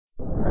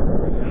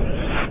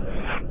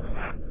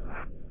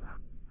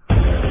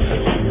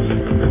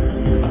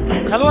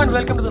Hello and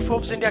welcome to the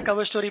Forbes India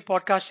Cover Story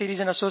podcast series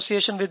in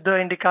association with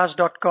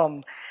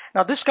theindicast.com.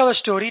 Now, this cover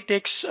story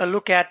takes a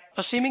look at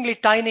a seemingly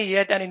tiny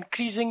yet an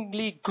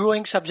increasingly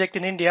growing subject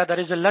in India, that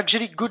is the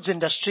luxury goods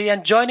industry.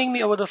 And joining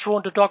me over the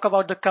phone to talk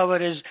about the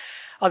cover is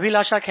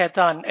Abhilasha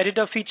Khaitan,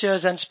 editor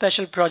features and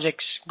special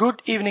projects.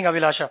 Good evening,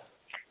 Abhilasha.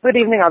 Good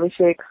evening,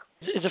 Abhishek.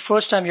 It's the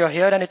first time you're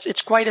here, and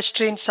it's quite a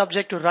strange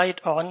subject to write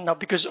on now,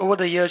 because over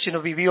the years,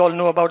 we all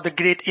know about the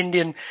great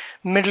Indian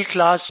middle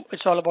class.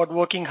 It's all about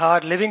working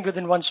hard, living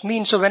within one's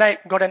means. So when I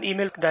got an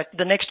email that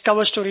the next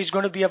cover story is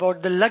going to be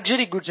about the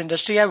luxury goods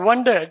industry, I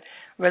wondered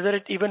whether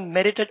it even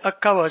merited a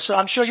cover. So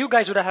I'm sure you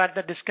guys would have had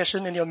that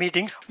discussion in your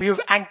meetings. We've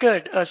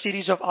anchored a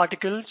series of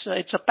articles.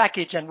 It's a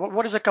package. And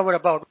what is the cover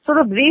about? So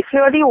the brief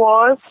really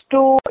was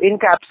to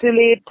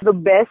encapsulate the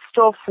best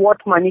of what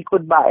money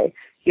could buy.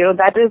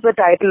 That is the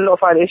title of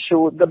our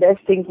issue, The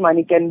Best Things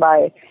Money Can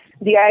Buy.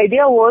 The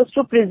idea was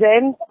to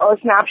present a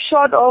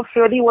snapshot of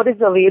really what is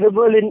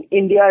available in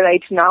India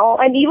right now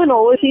and even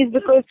overseas,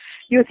 because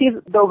you see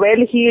the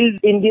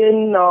well-heeled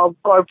Indian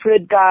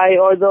corporate guy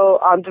or the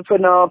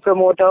entrepreneur,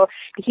 promoter,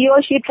 he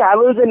or she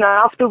travels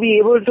enough to be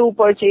able to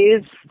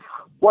purchase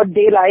what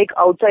they like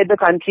outside the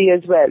country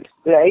as well,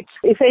 right?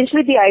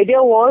 Essentially, the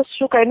idea was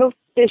to kind of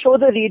show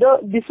the reader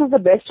this is the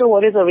best of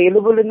what is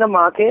available in the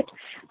market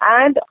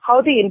and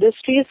how the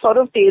industry is sort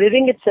of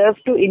tailoring itself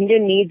to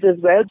Indian needs as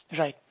well.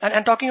 Right.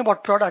 And talking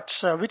about products,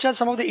 which are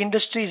some of the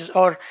industries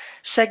or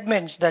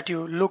segments that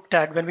you looked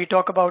at when we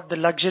talk about the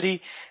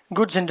luxury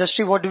goods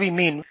industry? What do we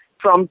mean?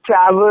 From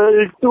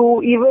travel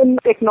to even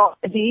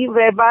technology,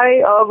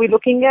 whereby we're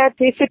looking at,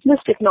 say, fitness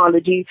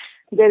technology.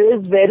 There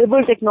is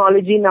wearable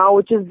technology now,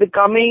 which is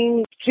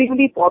becoming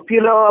extremely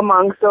popular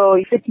amongst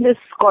the fitness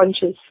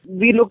conscious.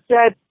 We looked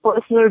at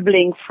personal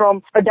bling,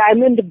 from a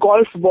diamond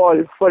golf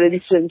ball, for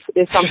instance,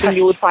 is something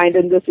you would find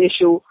in this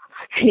issue.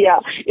 Yeah,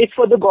 it's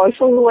for the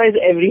golfer who has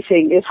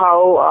everything, is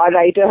how our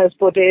writer has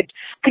put it.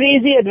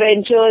 Crazy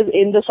adventures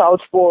in the South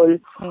Pole,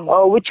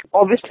 which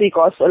obviously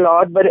costs a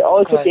lot, but it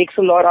also takes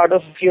a lot out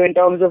of you in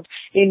terms of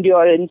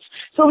endurance.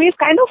 So we've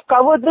kind of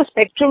covered the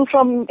spectrum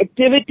from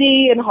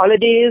activity and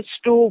holidays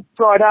to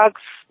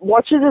products.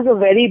 Watches is a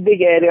very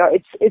big area.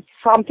 It's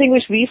something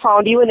which we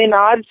found even in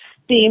our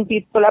team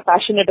people are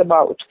passionate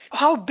about.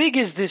 How big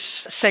is this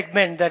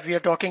segment that we are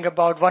talking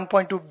about?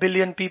 1.2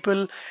 billion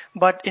people,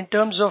 but in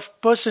terms of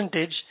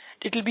percentage,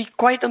 it will be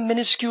quite a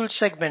minuscule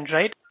segment,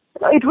 right?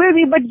 It will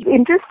be, but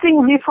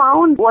interesting, we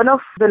found one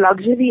of the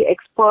luxury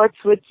experts,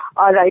 with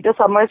our writer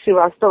Samar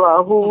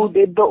Srivastava, who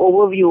did the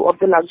overview of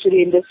the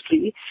luxury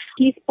industry.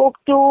 He spoke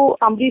to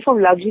somebody from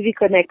Luxury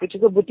Connect, which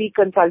is a boutique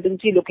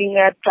consultancy looking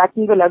at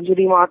tracking the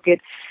luxury market.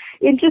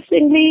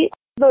 Interestingly,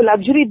 the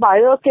luxury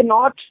buyer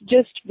cannot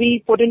just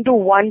be put into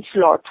one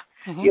slot.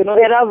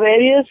 There are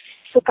various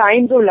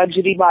kinds of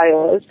luxury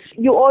buyers.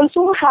 You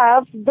also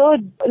have the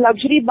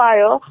luxury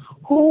buyer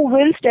who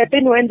will step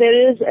in when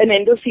there is an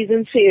end of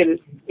season sale.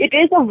 It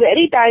is a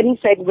very tiny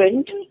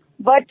segment,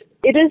 but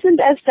it isn't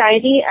as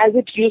tiny as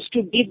it used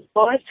to be,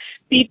 because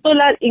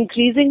people are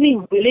increasingly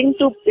willing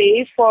to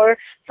pay for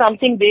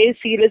something they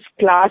feel is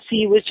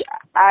classy, which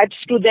adds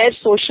to their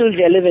social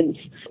relevance.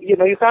 You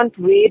can't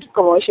wait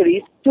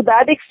commercially. To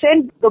that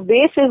extent, the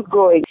base is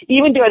growing,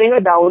 even during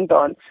a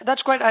downturn.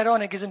 That's quite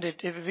ironic, isn't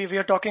it? If we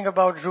are talking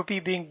about rupee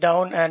being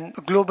down and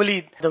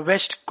globally the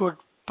West could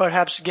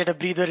perhaps get a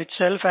breather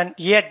itself, and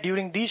yet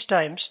during these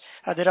times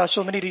there are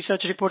so many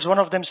research reports. One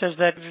of them says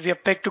that we are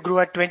pegged to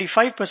grow at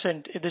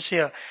 25% this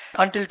year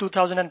until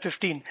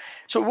 2015.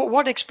 So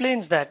what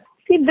explains that?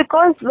 See,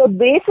 because the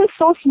base is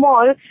so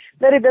small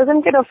that it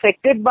doesn't get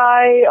affected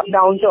by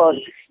downturn.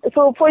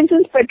 So, for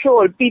instance,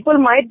 petrol. People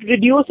might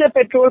reduce their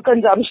petrol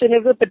consumption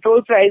if the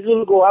petrol price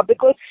will go up,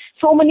 because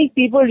so many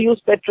people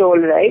use petrol,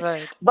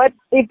 right? But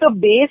if the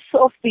base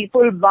of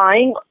people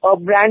buying a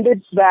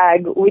branded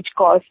bag, which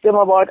costs them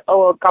about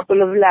a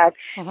couple of lakhs,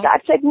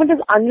 that segment is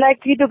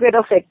unlikely to get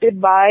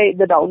affected by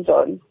the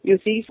downturn, you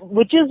see,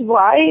 which is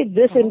why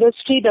this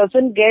industry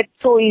doesn't get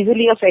so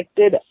easily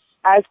affected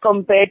as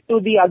compared to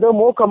the other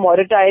more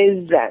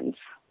commoditized brands.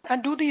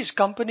 And do these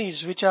companies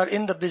which are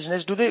in the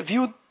business, do they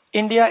view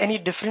India any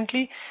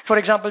differently? For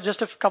example,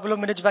 just a couple of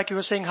minutes back, you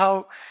were saying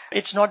how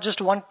it's not just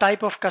one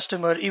type of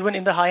customer, even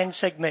in the high-end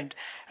segment.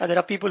 There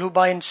are people who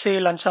buy in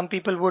sale, and some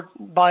people would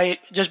buy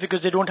just because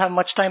they don't have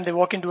much time. They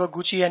walk into a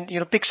Gucci and,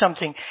 pick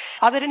something.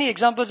 Are there any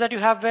examples that you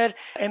have where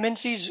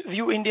MNCs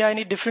view India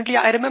any differently?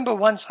 I remember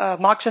once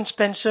Marks and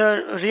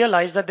Spencer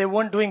realized that they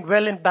weren't doing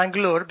well in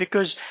Bangalore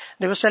because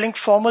they were selling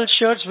formal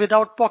shirts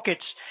without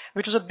pockets,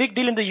 which was a big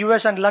deal in the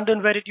US and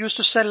London, where it used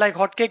to sell like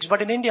hotcakes.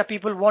 But in India,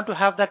 people want to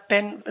have that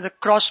pen, the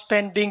cross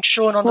pen being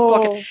shown on the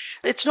pocket.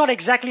 It's not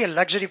exactly a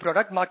luxury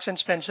product, Marks and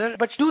Spencer.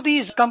 But do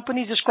these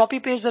companies just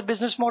copy-paste their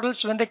business models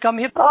when they come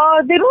here?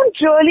 They don't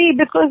really,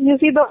 because you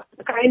see the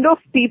kind of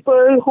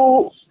people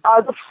who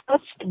are the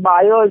first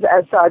buyers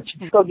as such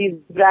of these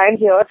brands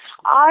here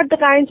are the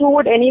kinds who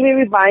would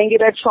anyway be buying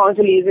it at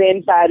Champs-Élysées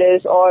in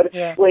Paris or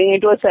going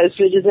into a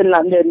Selfridges in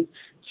London.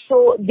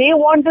 So they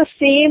want the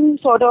same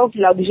sort of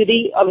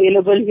luxury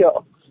available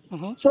here.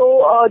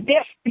 So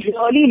they're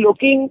really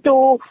looking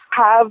to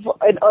have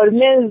an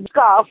Hermes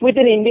scarf with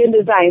an Indian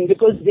design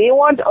because they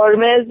want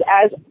Hermes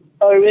as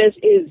Hermes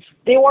is.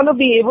 They want to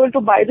be able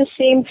to buy the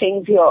same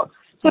things here.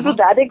 So to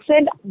that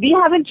extent, we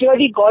haven't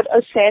really got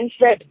a sense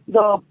that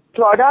the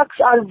products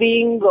are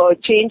being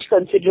changed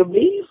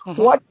considerably.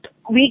 What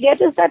we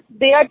get is that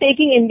they are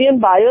taking Indian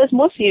buyers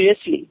more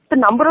seriously. The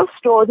number of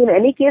stores in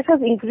any case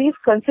has increased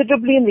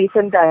considerably in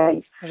recent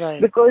times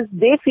because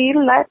they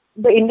feel that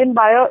the Indian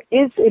buyer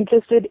is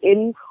interested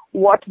in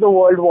what the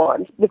world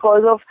wants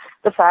because of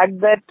the fact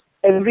that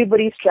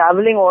everybody's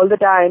traveling all the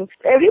time.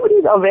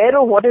 Everybody's aware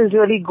of what is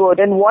really good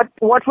and what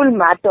will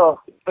matter.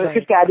 If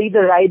you carry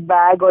the right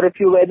bag or if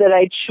you wear the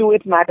right shoe,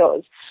 it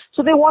matters.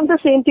 So they want the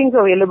same things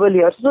available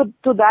here. So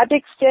to that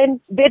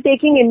extent, they're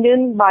taking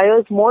Indian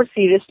buyers more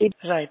seriously.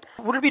 Right.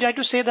 Would it be right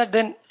to say that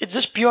then it's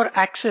just pure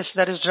access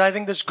that is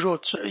driving this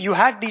growth? So you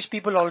had these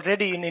people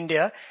already in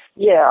India.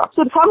 Yeah.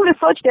 So some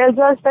research tells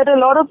us that a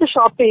lot of the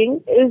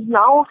shopping is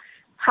now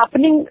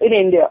happening in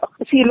India.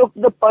 See, look,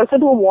 the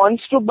person who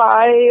wants to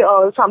buy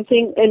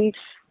something in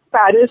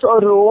Paris or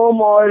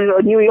Rome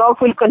or New York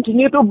will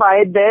continue to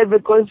buy it there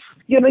because,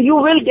 you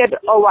will get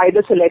a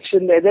wider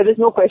selection there. There is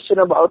no question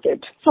about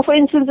it. So, for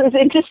instance, it's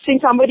interesting.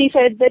 Somebody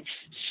said that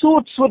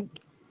suits would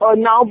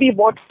now be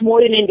bought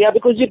more in India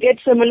because you get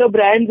similar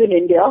brands in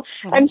India.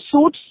 And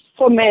suits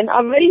for men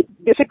are very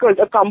difficult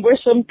or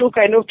cumbersome to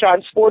kind of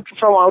transport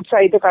from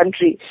outside the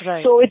country.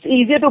 So it's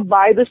easier to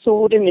buy the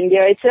suit in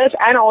India itself,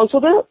 and also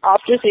the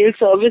after-sales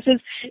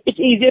services, it's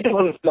easier to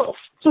pull off.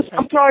 So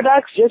some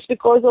products, just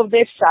because of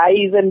their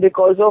size and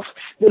because of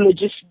the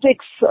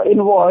logistics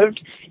involved,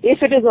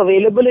 if it is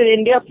available in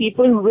India,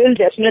 people will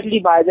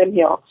definitely buy them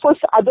here. For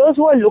others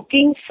who are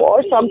looking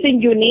for something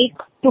unique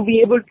to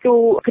be able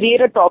to create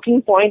a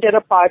talking point at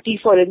a party,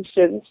 for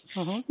instance,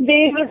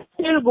 they will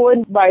still go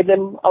and buy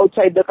them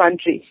outside the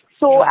country.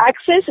 So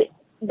access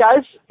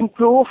does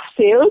improve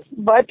sales,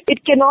 but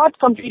it cannot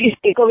completely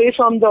take away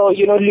from the,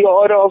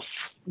 lure of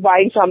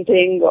buying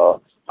something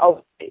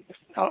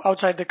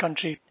outside the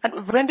country.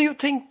 And when do you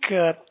think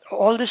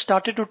all this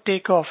started to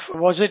take off?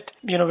 Was it,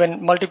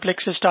 when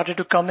multiplexes started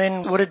to come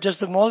in? Were it just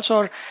the malls,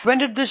 or when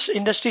did this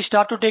industry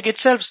start to take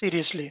itself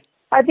seriously?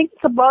 I think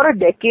it's about a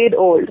decade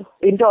old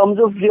in terms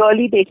of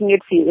really taking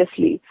it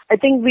seriously. I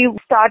think we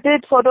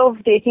started sort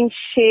of taking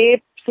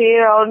shape, say,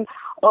 around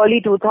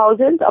early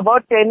 2000s,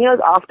 about 10 years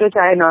after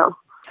China.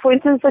 For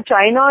instance, the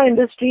China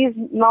industry is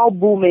now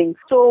booming.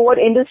 So what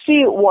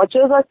industry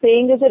watchers are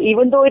saying is that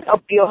even though it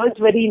appears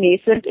very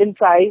nascent in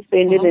size, the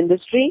Indian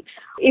industry,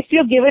 if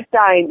you give it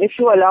time, if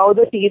you allow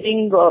the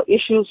teething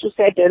issues to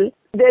settle,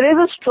 there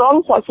is a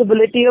strong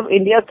possibility of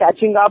India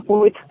catching up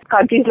with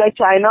countries like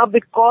China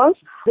because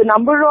the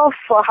number of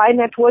high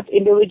net worth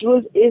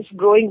individuals is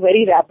growing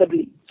very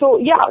rapidly. So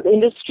yeah, the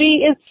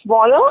industry is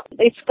smaller.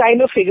 It's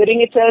kind of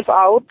figuring itself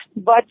out,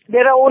 but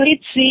there are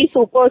only 3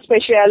 super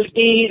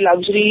specialty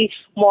luxury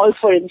malls,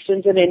 for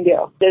instance, in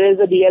India. There is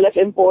a DLF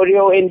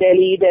Emporio in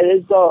Delhi. There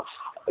is the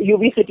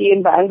UB City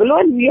in Bangalore,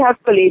 and we have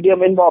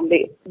Palladium in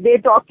Bombay. They're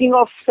talking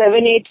of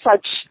 7-8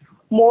 such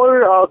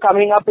more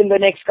coming up in the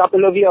next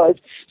couple of years.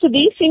 So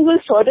these things will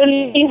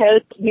certainly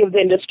help give the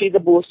industry the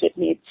boost it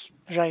needs.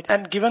 Right.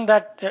 And given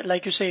that,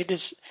 like you say, it is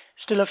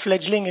still a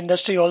fledgling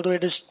industry, although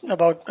it is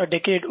about a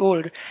decade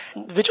old,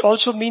 which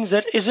also means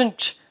there isn't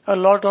a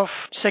lot of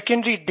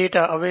secondary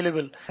data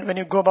available when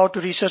you go about to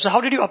research. So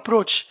how did you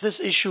approach this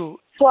issue?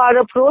 So our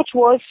approach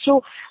was to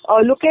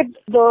look at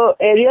the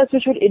areas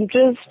which would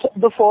interest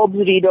the Forbes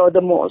reader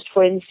the most.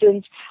 For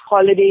instance,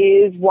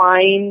 holidays,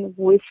 wine,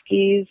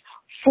 whiskeys,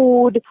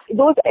 food.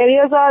 Those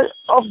areas are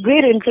of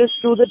great interest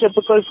to the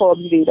typical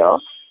Forbes reader.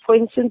 For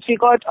instance, we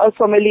got a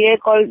sommelier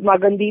called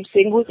Magandeep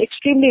Singh, who's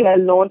extremely well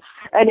known,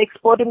 an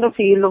expert in the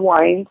field of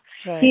wines.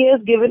 He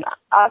has given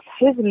us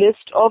his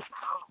list of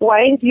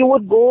wines you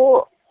would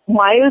go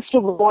miles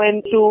to go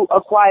and to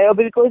acquire,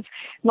 because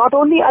not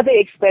only are they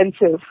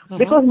expensive,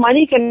 because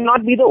money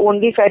cannot be the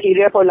only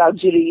criteria for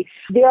luxury,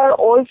 they are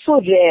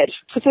also rare.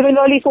 So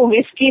similarly for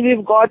whiskey,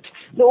 we've got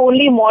the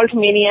only malt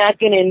maniac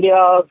in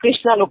India,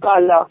 Krishna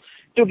Nukala,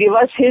 to give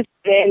us his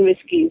rare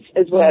whiskeys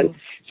as well.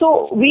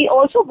 So we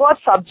also got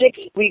subjects.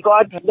 We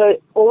got the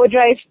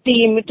Overdrive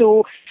team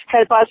to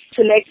help us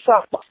select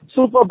some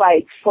super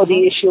bikes for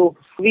the issue.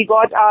 We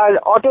got our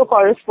auto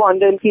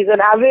correspondent. He's an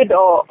avid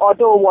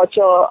auto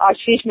watcher,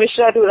 Ashish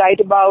Mishra, to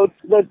write about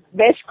the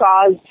best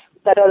cars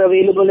that are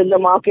available in the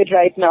market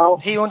right now.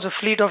 He owns a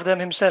fleet of them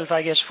himself,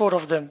 I guess, 4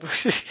 of them.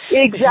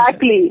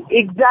 Exactly.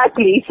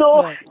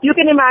 So you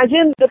can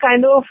imagine the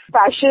kind of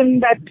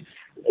passion that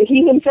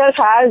he himself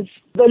has.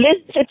 The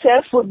list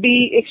itself would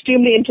be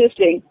extremely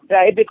interesting,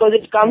 right? Because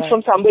it comes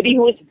from somebody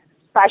who is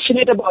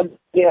passionate about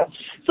it.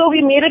 So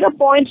we made it a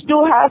point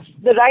to have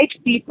the right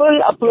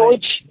people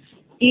approach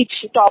each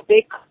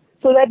topic,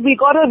 so that we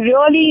got a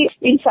really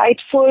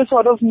insightful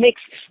sort of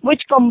mix,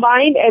 which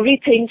combined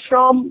everything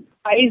from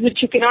price,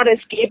 which you cannot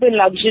escape in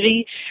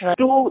luxury,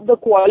 to the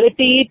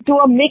quality, to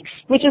a mix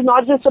which is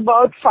not just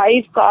about 5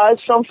 cars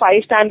from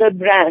 5 standard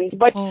brands,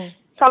 but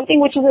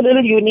something which is a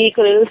little unique,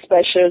 a little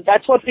special.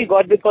 That's what we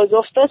got because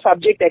of the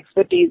subject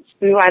expertise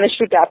we managed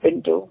to tap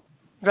into.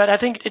 Well, I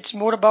think it's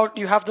more about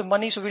you have the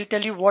money, so we'll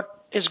tell you what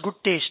is good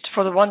taste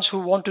for the ones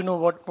who want to know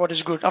what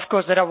is good. Of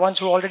course, there are ones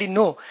who already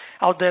know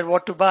out there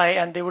what to buy,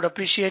 and they would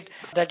appreciate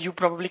that you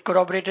probably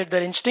corroborated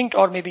their instinct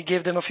or maybe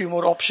gave them a few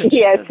more options.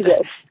 Yes,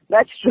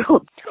 that's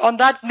true. On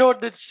that note,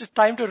 it's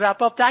time to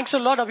wrap up. Thanks a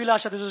lot,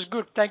 Abhilasha. This was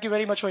good. Thank you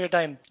very much for your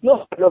time.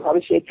 No,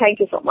 Abhishek. Thank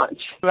you so much.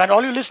 And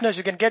all you listeners,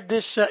 you can get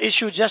this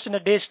issue just in a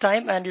day's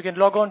time, and you can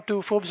log on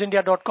to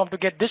ForbesIndia.com to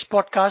get this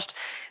podcast.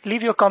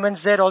 Leave your comments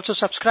there. Also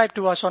subscribe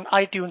to us on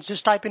iTunes.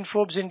 Just type in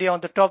Forbes India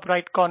on the top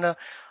right corner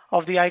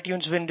of the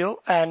iTunes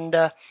window, and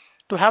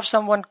to have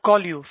someone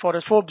call you for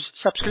a Forbes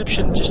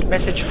subscription, just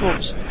message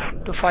Forbes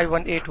to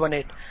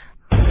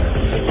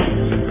 51818.